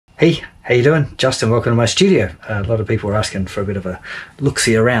Hey, how you doing? Justin, welcome to my studio. A lot of people were asking for a bit of a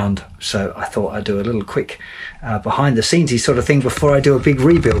look-see around, so I thought I'd do a little quick behind-the-scenesy sort of thing before I do a big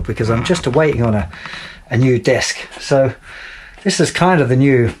rebuild, because I'm just waiting on a new desk. So this is kind of the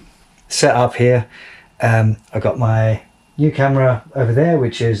new setup here. I've got my new camera over there,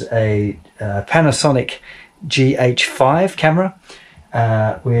 which is a Panasonic GH5 camera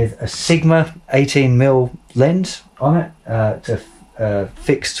with a Sigma 18mm lens on it. It's a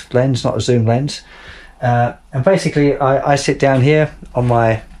fixed lens, not a zoom lens, and basically I sit down here on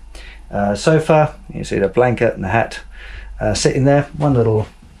my sofa. You can see the blanket and the hat sitting there. One little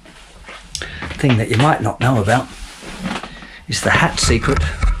thing that you might not know about is the hat secret.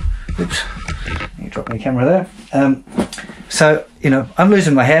 Oops, you drop my camera there. So, you know, I'm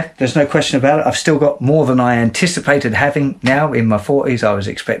losing my hair, there's no question about it. I've still got more than I anticipated having now in my 40s. I was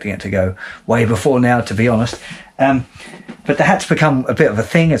expecting it to go way before now, to be honest. But the hat's become a bit of a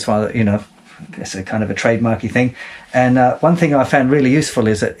thing. It's one, you know, it's a kind of a trademarky thing. And one thing I found really useful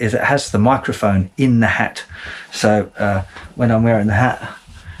is it has the microphone in the hat. So when I'm wearing the hat,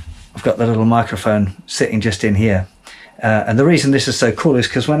 I've got the little microphone sitting just in here. And the reason this is so cool is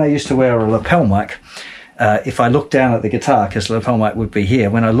because when I used to wear a lapel mic, if I looked down at the guitar, because the lapel mic would be here,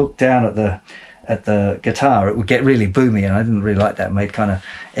 when I looked down at the guitar, it would get really boomy, and I didn't really like that. It made kind of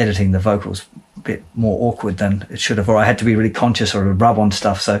editing the vocals a bit more awkward than it should have, or I had to be really conscious or rub on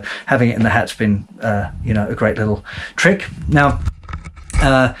stuff. So having it in the hat's been, you know, a great little trick. Now,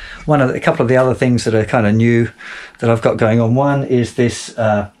 a couple of the other things that are kind of new that I've got going on. One is this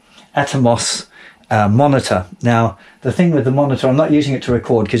Atomos monitor. Now, the thing with the monitor, I'm not using it to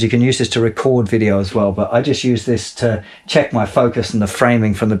record, because you can use this to record video as well, but I just use this to check my focus and the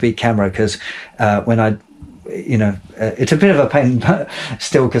framing from the big camera, because when I, you know, it's a bit of a pain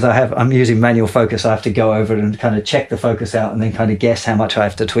still, because I'm using manual focus. I have to go over and kind of check the focus out and then kind of guess how much I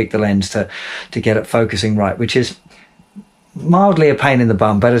have to tweak the lens to get it focusing right, which is mildly a pain in the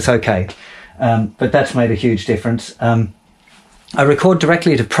bum, but it's okay. But that's made a huge difference. I record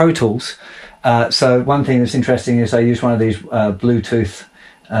directly to Pro Tools. So one thing that's interesting is I use one of these Bluetooth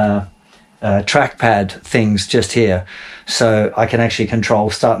trackpad things just here, so I can actually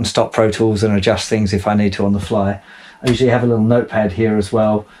control start and stop Pro Tools and adjust things if I need to on the fly. I usually have a little notepad here as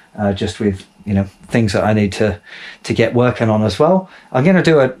well, just with, you know, things that I need to get working on as well. I'm going to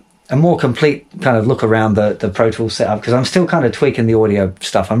do a more complete kind of look around the Pro Tools setup, because I'm still kind of tweaking the audio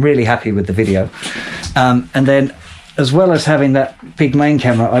stuff. I'm really happy with the video, and then, as well as having that big main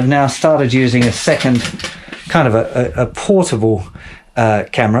camera, I've now started using a second kind of a portable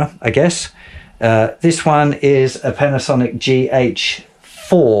camera, I guess. This one is a Panasonic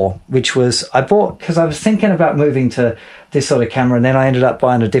GH4, which I bought because I was thinking about moving to this sort of camera, and then I ended up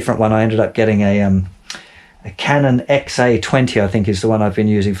buying a different one. I ended up getting a Canon XA20, I think is the one I've been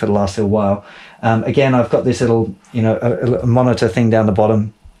using for the last little while. Again, I've got this little, you know, a monitor thing down the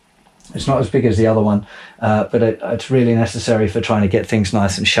bottom. It's not as big as the other one, but it's really necessary for trying to get things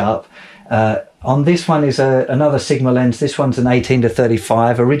nice and sharp. On this one is another Sigma lens. This one's an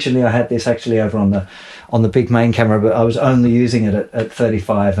 18-35. Originally, I had this actually over on the big main camera, but I was only using it at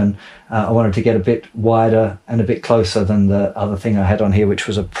 35, and I wanted to get a bit wider and a bit closer than the other thing I had on here, which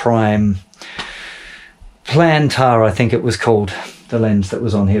was a Prime Plantar, I think it was called, the lens that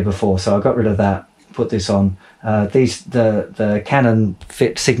was on here before. So I got rid of that, put this on. The Canon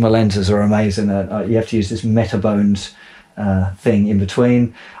Fit Sigma lenses are amazing. You have to use this Metabones thing in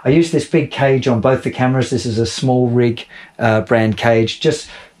between. I use this big cage on both the cameras. This is a small rig brand cage, just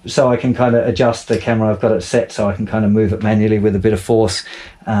so I can kind of adjust the camera. I've got it set so I can kind of move it manually with a bit of force,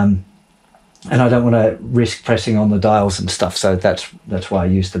 and I don't want to risk pressing on the dials and stuff, so that's why I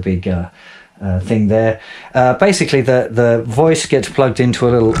use the big thing there. Basically the voice gets plugged into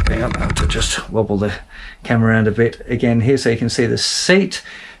a little thing. I'm going to just wobble the camera around a bit again here so you can see the seat.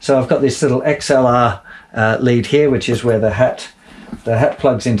 So I've got this little XLR lead here, which is where the hat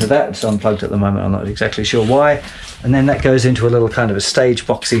plugs into that. It's unplugged at the moment, I'm not exactly sure why. And then that goes into a little kind of a stage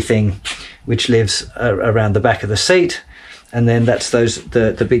boxy thing which lives around the back of the seat, and then that's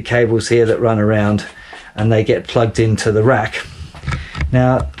the big cables here that run around and they get plugged into the rack.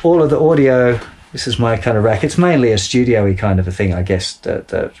 Now, all of the audio, this is my kind of rack. It's mainly a studio-y kind of a thing, I guess,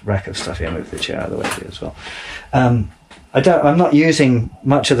 the rack of stuff. Yeah, move the chair out of the way here as well. I'm not using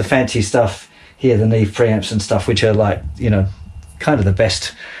much of the fancy stuff here, the Neve preamps and stuff, which are like, you know, kind of the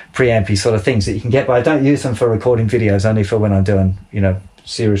best preampy sort of things that you can get, but I don't use them for recording videos, only for when I'm doing, you know,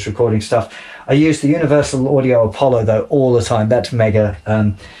 serious recording stuff. I use the Universal Audio Apollo though all the time. That's mega.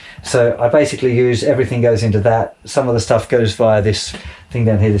 So I basically use, everything goes into that. Some of the stuff goes via this thing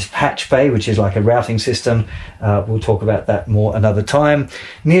down here, this patch bay, which is like a routing system. We'll talk about that more another time.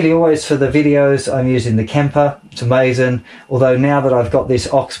 Nearly always for the videos, I'm using the Kemper. It's amazing. Although now that I've got this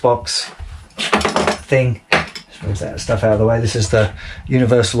aux box thing, let's move that stuff out of the way. This is the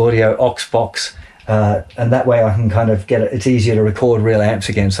Universal Audio aux box. And that way I can kind of get it, it's easier to record real amps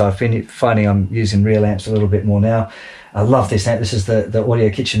again. So I've been finding I'm using real amps a little bit more now. I love this amp. This is the Audio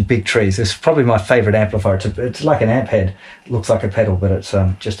Kitchen Big Trees. This is probably my favorite amplifier. It's like an amp head. It looks like a pedal, but it's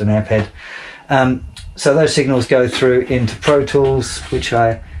just an amp head. So those signals go through into Pro Tools, which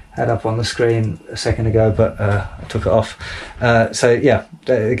I had up on the screen a second ago, but I took it off. So yeah,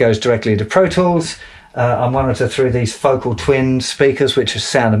 it goes directly into Pro Tools. I monitor through these Focal Twin speakers, which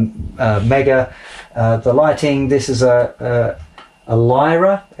sound mega. The lighting, this is a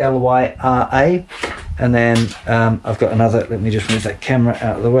Lyra, L-Y-R-A. And then I've got another, let me just move that camera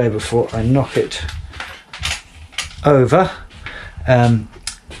out of the way before I knock it over.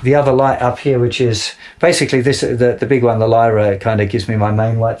 The other light up here, which is basically this, the big one, the Lyra, kind of gives me my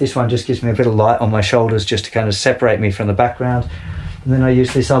main light. This one just gives me a bit of light on my shoulders just to kind of separate me from the background. And then I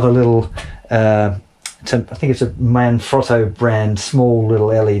use this other little, I think it's a Manfrotto brand, small little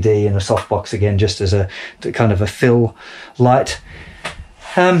LED in a softbox again, just as a kind of a fill light.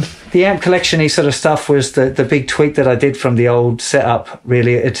 The amp collection-y sort of stuff was the big tweak that I did from the old setup.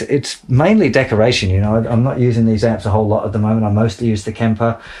 Really, it's mainly decoration. You know, I'm not using these amps a whole lot at the moment. I mostly use the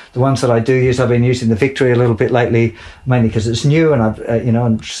Kemper. The ones that I do use, I've been using the Victory a little bit lately, mainly because it's new and I've you know,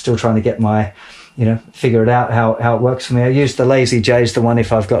 I'm still trying to get my, you know, figure it out how it works for me. I use the Lazy J's, the one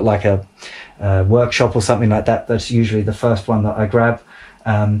if I've got like a workshop or something like that. That's usually the first one that I grab.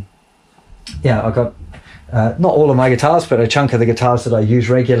 Yeah, I got. Not all of my guitars, but a chunk of the guitars that I use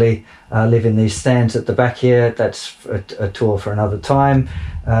regularly live in these stands at the back here. That's a tour for another time.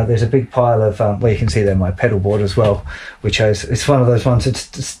 There's a big pile of, well, you can see there my pedal board as well, which is, it's one of those ones,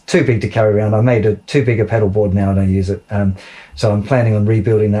 it's too big to carry around. I made too big a pedal board now and I use it. So I'm planning on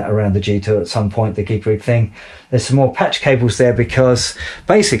rebuilding that around the G2 at some point, the Geek Rig thing. There's some more patch cables there because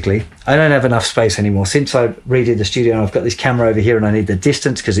basically I don't have enough space anymore. Since I redid the studio and I've got this camera over here and I need the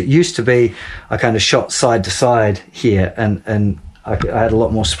distance, because it used to be I kind of shot side to side here and I had a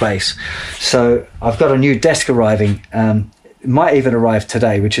lot more space. So I've got a new desk arriving. It might even arrive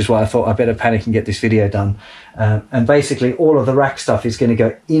today, which is why I thought I better panic and get this video done. And basically all of the rack stuff is going to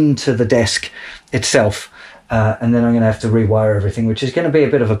go into the desk itself. And then I'm going to have to rewire everything, which is going to be a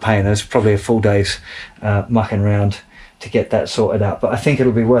bit of a pain. There's probably a full day's mucking around to get that sorted out. But I think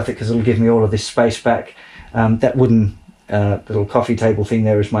it'll be worth it because it'll give me all of this space back. That wooden little coffee table thing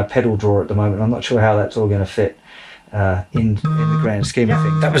there is my pedal drawer at the moment. I'm not sure how that's all going to fit in the grand scheme of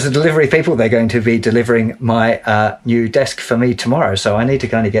things. That was the delivery people. They're going to be delivering my new desk for me tomorrow. So I need to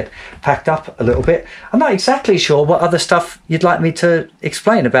kind of get packed up a little bit. I'm not exactly sure what other stuff you'd like me to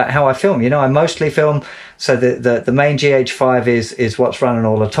explain about how I film. You know, I mostly film, so the main GH5 is what's running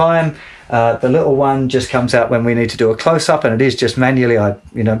all the time. The little one just comes out when we need to do a close-up, and it is just manually. I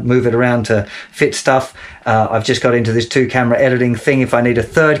move it around to fit stuff. I've just got into this 2-camera editing thing. If I need a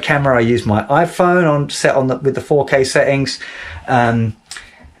third camera, I use my iPhone with the 4K settings.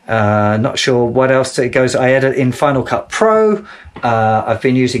 Not sure what else it goes. I edit in Final Cut Pro. I've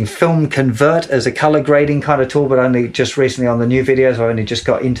been using Film Convert as a color grading kind of tool, but only just recently on the new videos. I've only just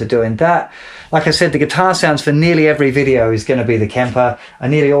got into doing that. Like I said, the guitar sounds for nearly every video is going to be the Kemper. I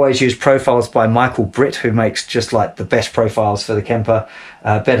nearly always use profiles by Michael Britt, who makes just like the best profiles for the Kemper.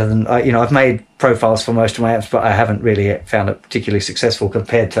 Better than, I've made profiles for most of my amps, but I haven't really found it particularly successful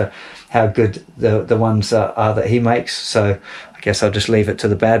compared to how good the ones are that he makes. So I guess I'll just leave it to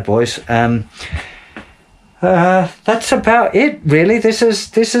the bad boys. That's about it, really. This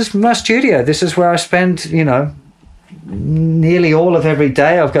is my studio. This is where I spend, nearly all of every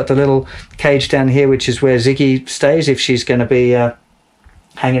day. I've got the little cage down here, which is where Ziggy stays if she's going to be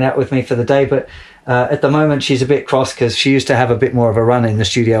hanging out with me for the day. But at the moment, she's a bit cross because she used to have a bit more of a run in the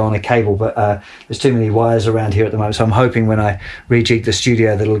studio on a cable, but there's too many wires around here at the moment. So I'm hoping when I rejig the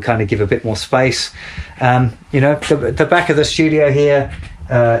studio that it'll kind of give a bit more space. The back of the studio here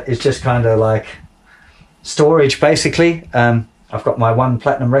is just kind of like storage, basically. I've got my one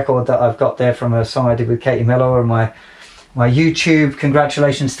platinum record that I've got there from a song I did with Katie Mello, and my YouTube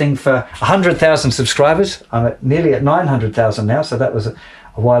congratulations thing for 100,000 subscribers. I'm nearly at 900,000 now, so that was a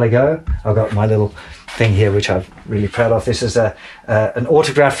while ago. I've got my little thing here, which I'm really proud of. This is an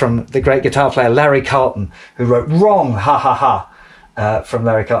autograph from the great guitar player Larry Carlton, who wrote "Wrong, ha ha ha," from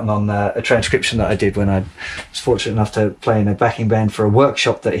Larry Cotton on a transcription that I did when I was fortunate enough to play in a backing band for a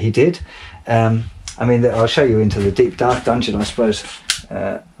workshop that he did. I mean, I'll show you into the deep dark dungeon, I suppose.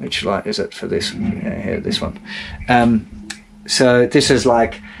 Which light is it for this? Yeah, here, this one. So this is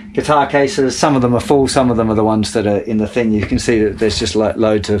like guitar cases. Some of them are full, some of them are the ones that are in the thing. You can see that there's just like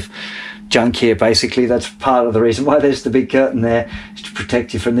loads of junk here, basically. That's part of the reason why there's the big curtain there, is to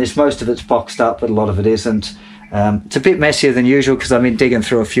protect you from this. Most of it's boxed up, but a lot of it isn't. It's a bit messier than usual because I've been digging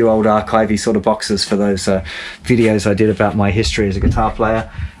through a few old archivey sort of boxes for those videos I did about my history as a guitar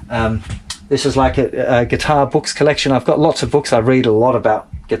player. This is like a guitar books collection. I've got lots of books. I read a lot about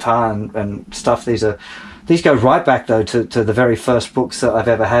guitar and stuff. These go right back though to the very first books that I've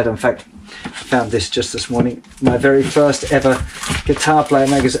ever had. In fact, I found this just this morning. My very first ever guitar player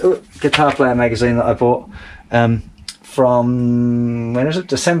magazine that I bought from, when is it?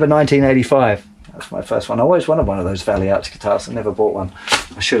 December 1985. That's my first one. I always wanted one of those Valley Arts guitars. I never bought one.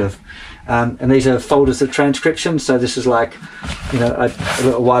 I should have. And these are folders of transcriptions. So this is like, you know, a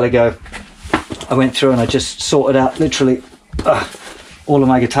little while ago, I went through and I just sorted out literally all of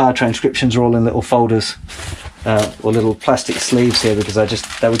my guitar transcriptions are all in little folders or little plastic sleeves here because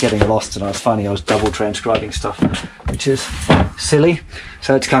they were getting lost and I was double transcribing stuff, which is silly.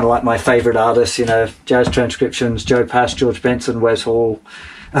 So it's kind of like my favourite artists, you know, jazz transcriptions, Joe Pass, George Benson, Wes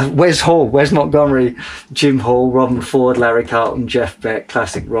Montgomery, Jim Hall, Robin Ford, Larry Carlton, Jeff Beck,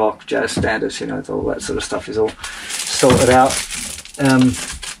 classic rock, jazz standards, you know, all that sort of stuff is all sorted out.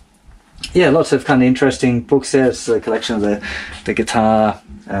 Yeah, lots of kind of interesting books there. It's a collection of the Guitar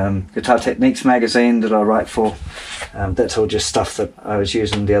Techniques magazine that I write for. That's all just stuff that I was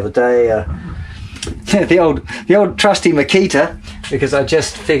using the other day. The old trusty Makita, because I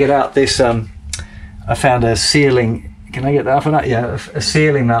just figured out this. I found a ceiling. Can I get that up or not? Yeah, a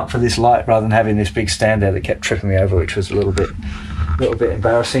ceiling mount for this light rather than having this big stand there that kept tripping me over, which was a little bit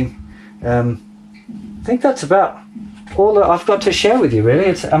embarrassing. I think that's about all that I've got to share with you, really.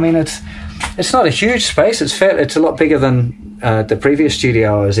 It's not a huge space. It's a lot bigger than the previous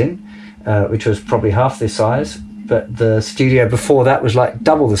studio I was in, which was probably half this size. But the studio before that was like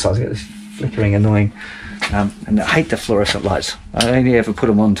double the size. I get this flickering, annoying, and I hate the fluorescent lights. I only ever put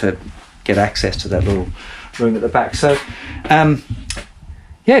them on to get access to that little room at the back. So,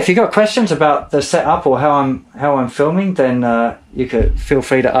 yeah, if you got questions about the setup or how I'm filming, then you could feel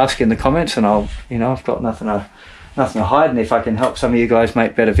free to ask in the comments, and I've got nothing to hide, and if I can help some of you guys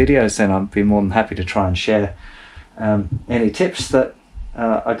make better videos, then I'd be more than happy to try and share any tips that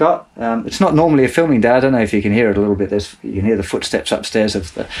I got. It's not normally a filming day. I don't know if you can hear it a little bit. You can hear the footsteps upstairs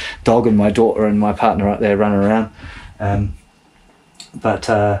of the dog and my daughter and my partner up there running around.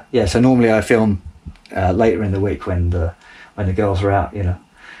 Yeah, so normally I film later in the week when the girls are out, you know.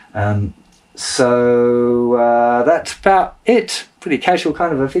 So that's about it. Pretty casual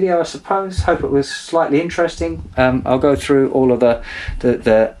kind of a video, I suppose. Hope it was slightly interesting. I'll go through all of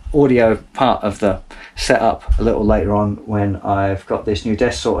the audio part of the setup a little later on when I've got this new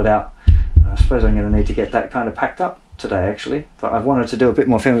desk sorted out. I suppose I'm going to need to get that kind of packed up today, actually. But I've wanted to do a bit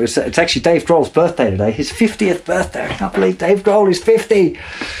more filming. It's actually Dave Grohl's birthday today, his 50th birthday. I can't believe Dave Grohl is 50.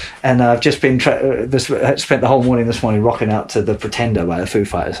 And I've just been spent the whole morning this morning rocking out to The Pretender by the Foo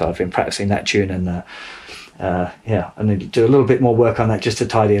Fighters. So I've been practicing that tune, and yeah, I need to do a little bit more work on that just to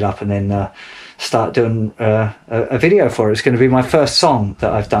tidy it up, and then start doing a video for it. It's going to be my first song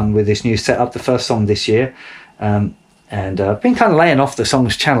that I've done with this new setup, the first song this year. And I've been kind of laying off the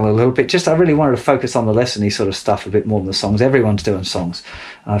songs channel a little bit. I really wanted to focus on the lessony sort of stuff a bit more than the songs. Everyone's doing songs.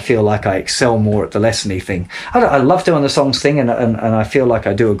 I feel like I excel more at the lessony thing. I love doing the songs thing, and I feel like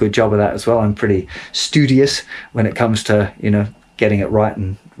I do a good job of that as well. I'm pretty studious when it comes to, you know, getting it right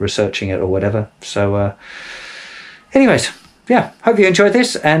and researching it or whatever. So anyways, yeah, hope you enjoyed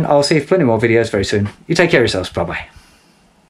this, and I'll see you for plenty more videos very soon. You take care of yourselves. Bye-bye.